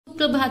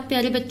सुप्रभात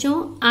प्यारे बच्चों।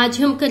 आज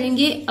हम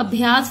करेंगे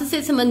अभ्यास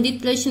से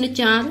संबंधित प्रश्न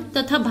 4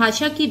 तथा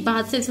भाषा की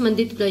बात से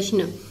संबंधित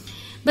प्रश्न।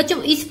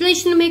 बच्चों, इस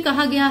प्रश्न में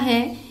कहा गया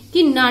है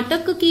कि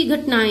नाटक की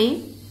घटनाएं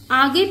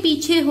आगे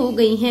पीछे हो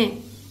गई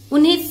हैं,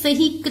 उन्हें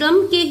सही क्रम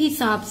के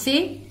हिसाब से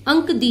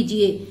अंक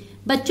दीजिए।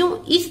 बच्चों,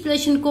 इस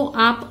प्रश्न को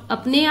आप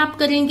अपने आप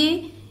करेंगे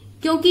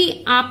क्योंकि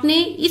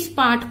आपने इस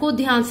पाठ को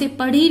ध्यान से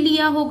पढ़ ही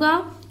लिया होगा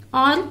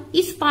और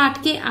इस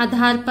पाठ के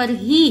आधार पर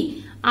ही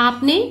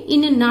आपने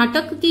इन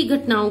नाटक की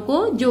घटनाओं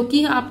को, जो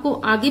कि आपको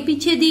आगे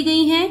पीछे दी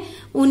गई हैं,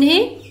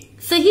 उन्हें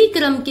सही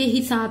क्रम के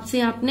हिसाब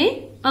से आपने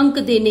अंक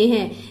देने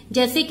हैं।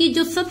 जैसे कि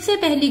जो सबसे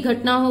पहली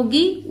घटना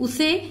होगी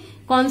उसे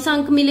कौन सा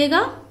अंक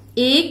मिलेगा?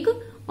 1,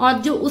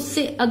 और जो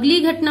उससे अगली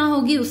घटना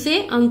होगी उसे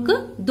अंक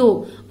 2।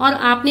 और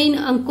आपने इन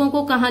अंकों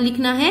को कहाँ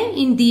लिखना है?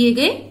 इन दिए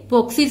गए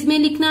बॉक्सेस में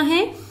लिखना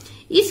है।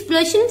 इस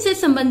प्रश्न से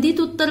संबंधित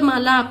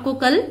उत्तरमाला आपको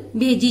कल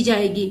भेजी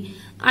जाएगी।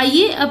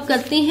 आइए अब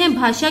करते हैं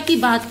भाषा की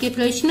बात के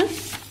प्रश्न।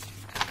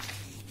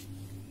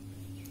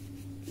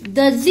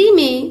 दर्जी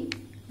में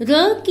र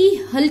की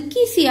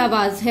हल्की सी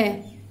आवाज है,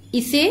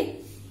 इसे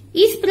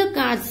इस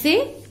प्रकार से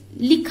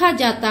लिखा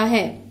जाता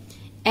है।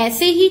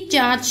 ऐसे ही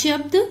 4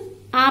 शब्द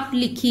आप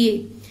लिखिए।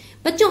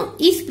 बच्चों,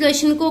 इस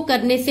प्रश्न को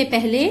करने से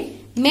पहले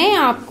मैं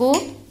आपको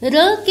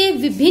र के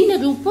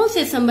विभिन्न रूपों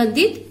से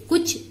संबंधित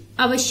कुछ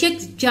आवश्यक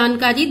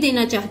जानकारी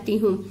देना चाहती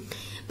हूँ।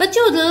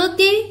 बच्चों, र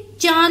के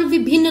 4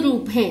 विभिन्न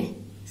रूप हैं।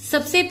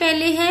 सबसे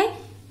पहले है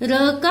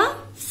र का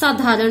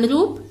साधारण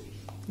रूप,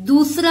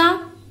 दूसरा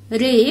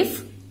रेफ,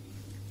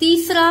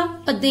 तीसरा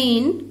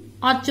पदेन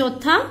और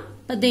चौथा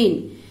पदेन।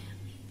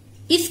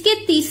 इसके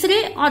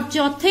तीसरे और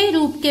चौथे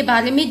रूप के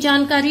बारे में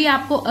जानकारी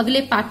आपको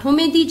अगले पाठों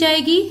में दी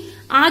जाएगी।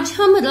 आज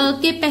हम र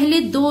के पहले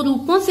 2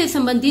 रूपों से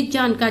संबंधित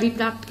जानकारी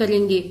प्राप्त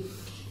करेंगे।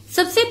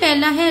 सबसे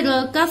पहला है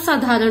र का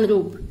साधारण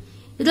रूप।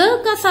 र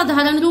का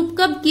साधारण रूप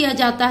कब किया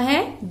जाता है?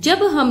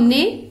 जब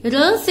हमने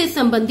र से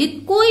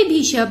संबंधित कोई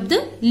भी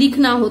शब्द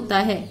लिखना होता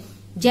है,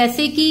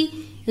 जैसे कि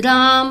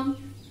राम,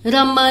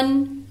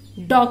 रमन,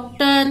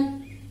 डॉक्टर,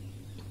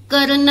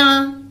 करना।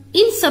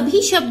 इन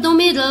सभी शब्दों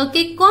में र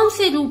के कौन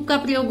से रूप का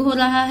प्रयोग हो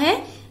रहा है?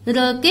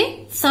 र के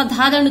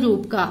साधारण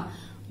रूप का।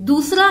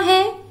 दूसरा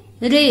है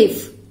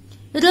रेफ।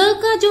 र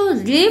का जो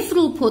रेफ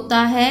रूप होता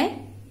है,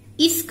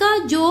 इसका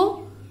जो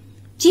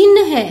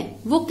चिन्ह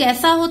है वो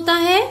कैसा होता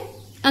है?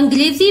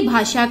 अंग्रेजी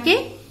भाषा के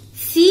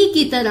सी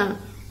की तरह,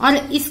 और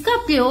इसका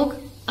प्रयोग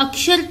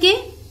अक्षर के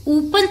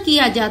ऊपर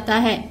किया जाता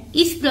है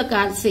इस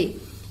प्रकार से,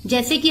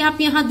 जैसे कि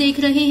आप यहाँ देख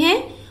रहे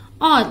हैं।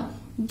 और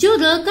जो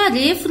र का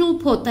रेफ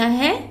रूप होता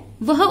है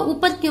वह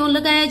ऊपर क्यों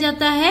लगाया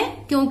जाता है?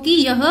 क्योंकि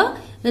यह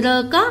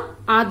र का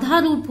आधा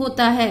रूप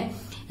होता है।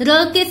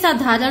 र के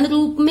साधारण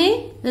रूप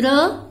में र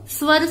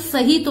स्वर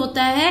सहित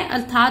होता है,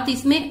 अर्थात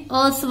इसमें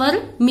अ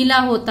स्वर मिला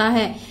होता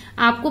है।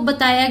 आपको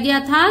बताया गया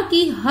था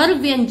कि हर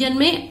व्यंजन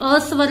में अ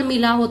स्वर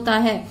मिला होता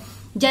है।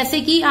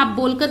 जैसे कि आप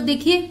बोलकर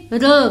देखिए,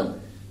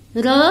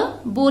 र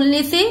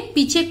बोलने से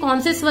पीछे कौन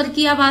से स्वर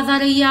की आवाज आ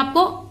रही है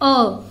आपको?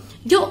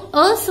 अ। जो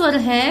अ स्वर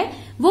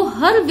है वो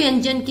हर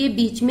व्यंजन के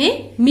बीच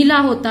में मिला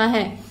होता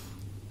है,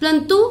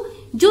 परंतु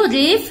जो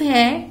रेफ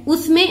है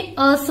उसमें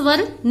अ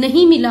स्वर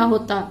नहीं मिला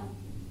होता।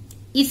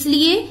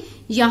 इसलिए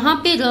यहाँ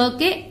पे र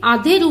के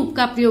आधे रूप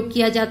का प्रयोग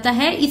किया जाता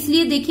है।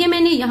 इसलिए देखिए,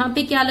 मैंने यहाँ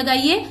पे क्या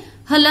लगाई है?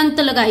 हलंत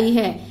लगाई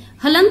है।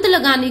 हलंत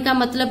लगाने का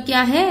मतलब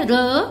क्या है? र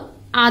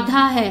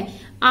आधा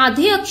है।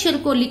 आधे अक्षर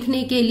को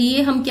लिखने के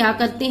लिए हम क्या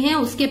करते हैं?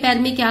 उसके पैर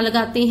में क्या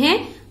लगाते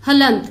हैं?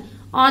 हलंत।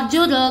 और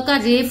जो र का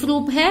रेफ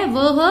रूप है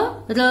वह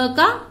र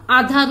का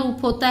आधा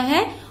रूप होता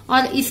है,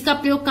 और इसका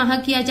प्रयोग कहाँ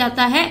किया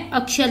जाता है?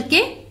 अक्षर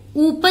के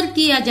ऊपर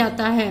किया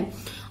जाता है।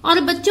 और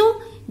बच्चों,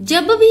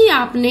 जब भी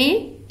आपने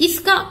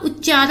इसका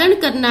उच्चारण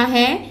करना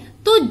है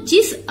तो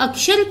जिस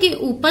अक्षर के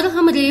ऊपर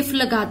हम रेफ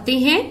लगाते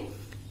हैं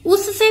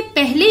उससे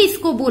पहले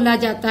इसको बोला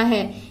जाता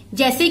है।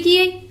 जैसे कि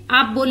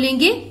आप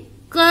बोलेंगे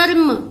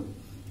कर्म,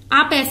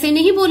 आप ऐसे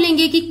नहीं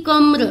बोलेंगे कि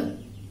कम्र।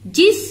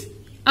 जिस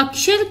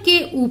अक्षर के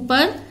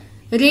ऊपर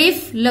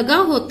रेफ लगा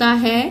होता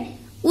है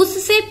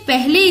उससे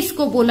पहले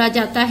इसको बोला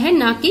जाता है,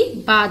 ना कि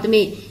बाद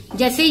में।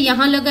 जैसे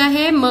यहाँ लगा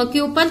है म के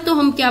ऊपर, तो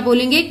हम क्या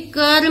बोलेंगे?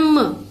 कर्म,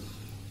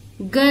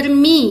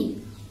 गर्मी।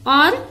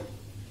 और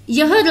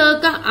यह र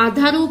का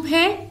आधा रूप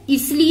है,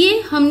 इसलिए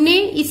हमने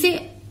इसे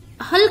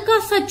हल्का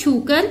सा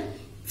छूकर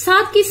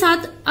साथ के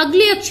साथ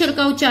अगले अक्षर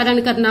का उच्चारण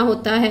करना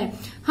होता है।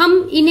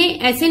 हम इन्हें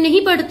ऐसे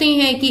नहीं पढ़ते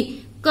हैं कि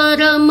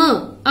करम।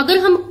 अगर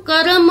हम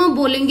करम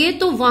बोलेंगे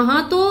तो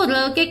वहां तो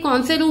र के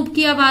कौन से रूप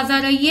की आवाज आ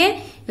रही है?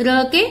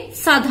 र के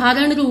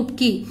साधारण रूप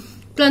की।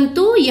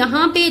 परंतु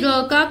यहाँ पे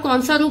र का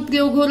कौन सा रूप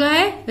प्रयोग हो रहा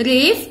है?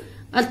 रेफ,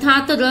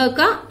 अर्थात र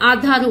का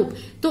आधा रूप।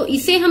 तो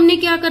इसे हमने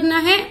क्या करना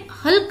है?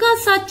 हल्का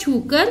सा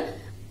छूकर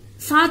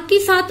साथ के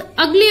साथ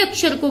अगले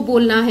अक्षर को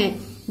बोलना है।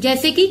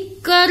 जैसे कि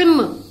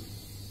कर्म,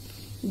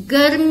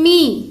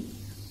 गर्मी।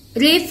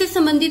 रेफ से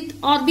संबंधित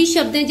और भी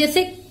शब्द हैं,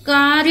 जैसे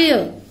कार्य,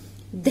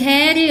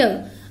 धैर्य।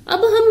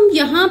 अब हम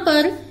यहाँ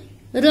पर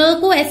र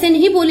को ऐसे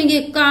नहीं बोलेंगे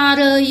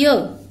कार्य,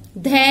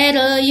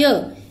 धैर्य,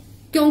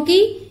 क्योंकि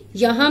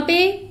यहाँ पे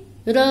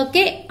र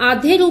के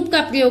आधे रूप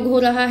का प्रयोग हो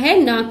रहा है,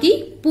 ना कि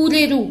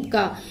पूरे रूप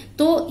का।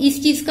 तो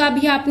इस चीज का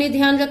भी आपने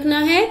ध्यान रखना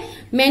है।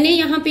 मैंने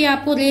यहाँ पे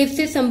आपको रेफ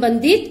से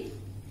संबंधित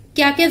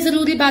क्या क्या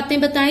जरूरी बातें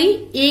बताई।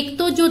 एक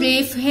तो जो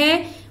रेफ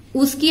है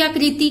उसकी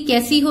आकृति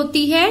कैसी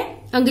होती है,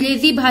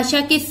 अंग्रेजी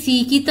भाषा के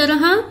सी की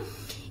तरह।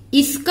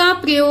 इसका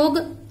प्रयोग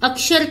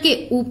अक्षर के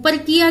ऊपर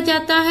किया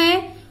जाता है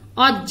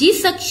और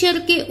जिस अक्षर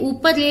के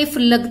ऊपर रेफ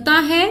लगता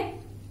है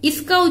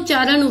इसका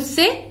उच्चारण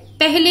उससे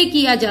पहले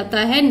किया जाता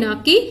है, ना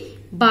कि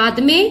बाद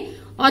में।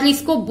 और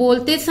इसको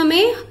बोलते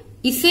समय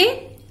इसे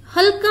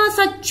हल्का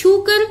सा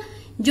छूकर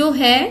जो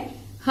है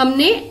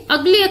हमने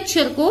अगले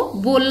अक्षर को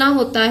बोलना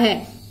होता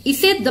है,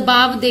 इसे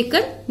दबाव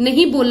देकर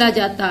नहीं बोला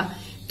जाता।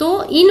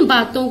 तो इन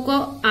बातों को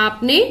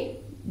आपने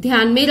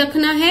ध्यान में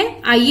रखना है।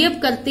 आइए अब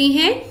करते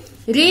हैं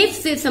रेफ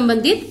से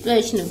संबंधित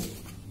प्रश्न।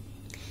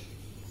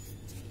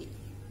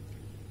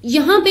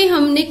 यहाँ पे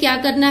हमने क्या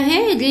करना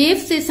है, रेफ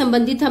से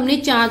संबंधित हमने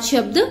 4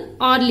 शब्द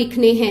और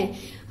लिखने हैं।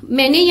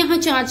 मैंने यहाँ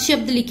 4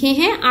 शब्द लिखे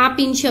हैं, आप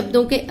इन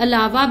शब्दों के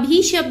अलावा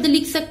भी शब्द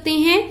लिख सकते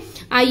हैं।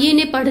 आइए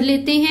इन्हें पढ़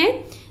लेते हैं।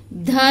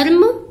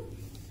 धर्म,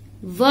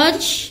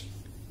 वर्ष,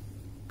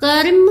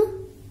 कर्म,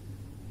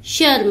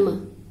 शर्म।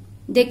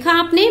 देखा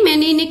आपने,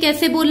 मैंने इन्हें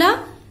कैसे बोला,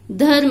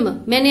 धर्म।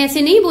 मैंने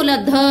ऐसे नहीं बोला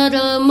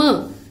धर्म।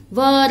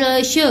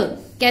 वर्ष,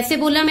 कैसे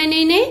बोला मैंने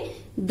इन्हें,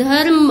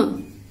 धर्म,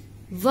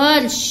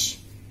 वर्ष,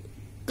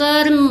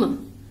 कर्म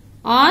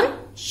और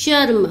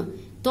शर्म।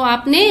 तो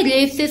आपने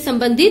रेफ से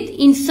संबंधित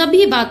इन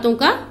सभी बातों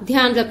का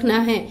ध्यान रखना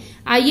है।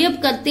 आइए अब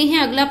करते हैं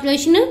अगला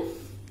प्रश्न।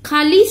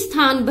 खाली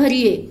स्थान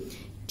भरिए।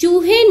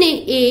 चूहे ने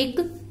एक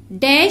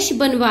डैश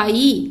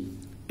बनवाई,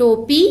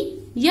 टोपी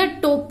या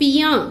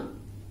टोपियां।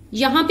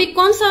 यहाँ पे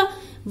कौन सा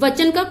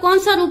वचन का कौन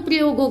सा रूप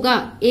प्रयोग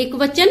होगा, एक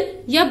वचन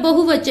या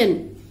बहुवचन।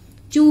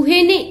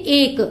 चूहे ने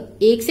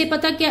एक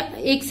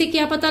से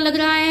क्या पता लग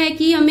रहा है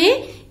कि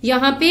हमें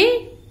यहाँ पे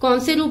कौन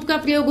से रूप का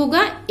प्रयोग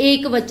होगा,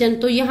 एक वचन।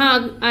 तो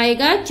यहाँ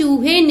आएगा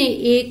चूहे ने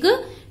एक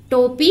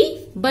टोपी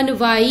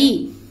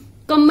बनवाई।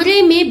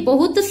 कमरे में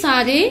बहुत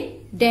सारे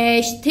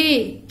डैश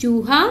थे,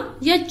 चूहा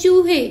या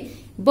चूहे।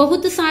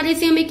 बहुत सारे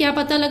से हमें क्या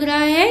पता लग रहा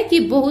है कि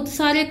बहुत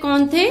सारे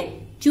कौन थे,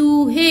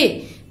 चूहे।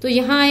 तो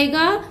यहाँ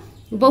आएगा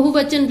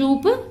बहुवचन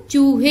रूप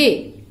चूहे।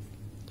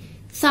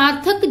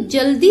 सार्थक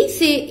जल्दी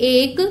से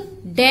एक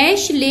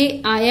डैश ले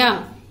आया।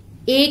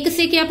 एक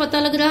से क्या पता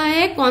लग रहा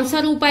है, कौन सा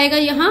रूप आएगा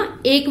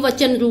यहाँ, एक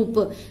वचन रूप।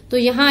 तो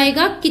यहाँ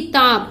आएगा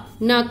किताब,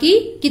 ना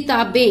कि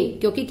किताबें,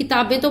 क्योंकि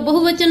किताबें तो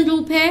बहुवचन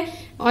रूप है।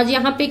 और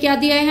यहाँ पे क्या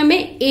दिया है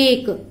हमें,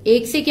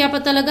 एक से क्या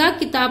पता लगा,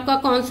 किताब का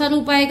कौन सा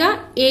रूप आएगा,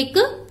 एक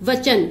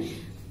वचन।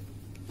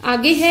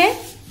 आगे है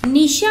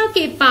निशा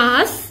के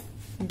पास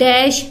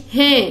डैश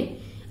हैं।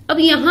 अब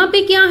यहाँ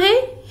पे क्या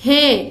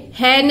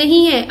है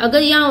नहीं है।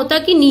 अगर यहाँ होता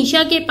कि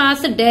निशा के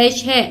पास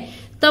डैश है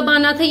तब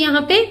आना था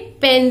यहाँ पे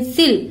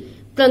पेंसिल,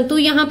 परंतु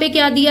यहाँ पे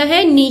क्या दिया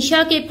है,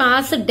 निशा के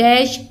पास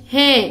डैश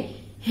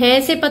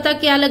है से पता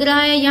क्या लग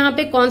रहा है, यहाँ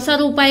पे कौन सा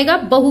रूप आएगा,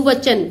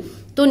 बहुवचन।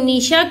 तो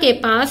निशा के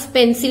पास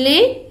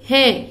पेंसिलें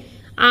हैं।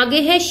 आगे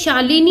है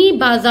शालिनी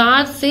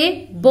बाजार से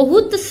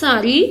बहुत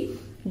सारी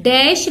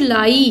डैश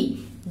लाई।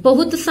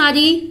 बहुत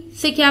सारी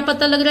से क्या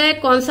पता लग रहा है,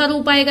 कौन सा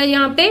रूप आएगा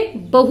यहाँ पे,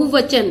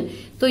 बहुवचन।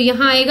 तो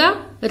यहाँ आएगा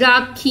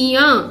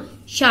राखियां।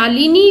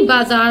 शालिनी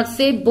बाजार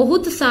से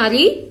बहुत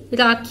सारी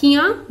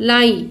राखियां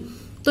लाई।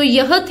 तो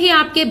यह थे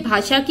आपके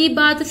भाषा की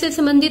बात से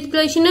संबंधित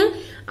प्रश्न।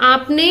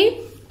 आपने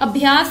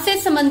अभ्यास से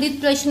संबंधित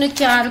प्रश्न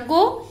 4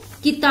 को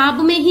किताब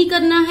में ही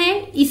करना है,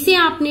 इसे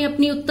आपने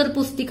अपनी उत्तर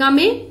पुस्तिका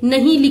में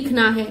नहीं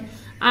लिखना है।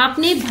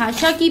 आपने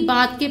भाषा की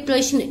बात के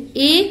प्रश्न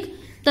 1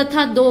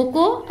 तथा 2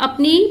 को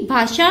अपनी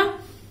भाषा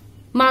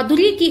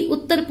माधुरी की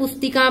उत्तर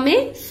पुस्तिका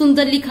में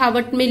सुंदर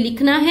लिखावट में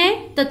लिखना है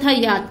तथा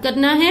याद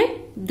करना है।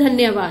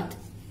 धन्यवाद।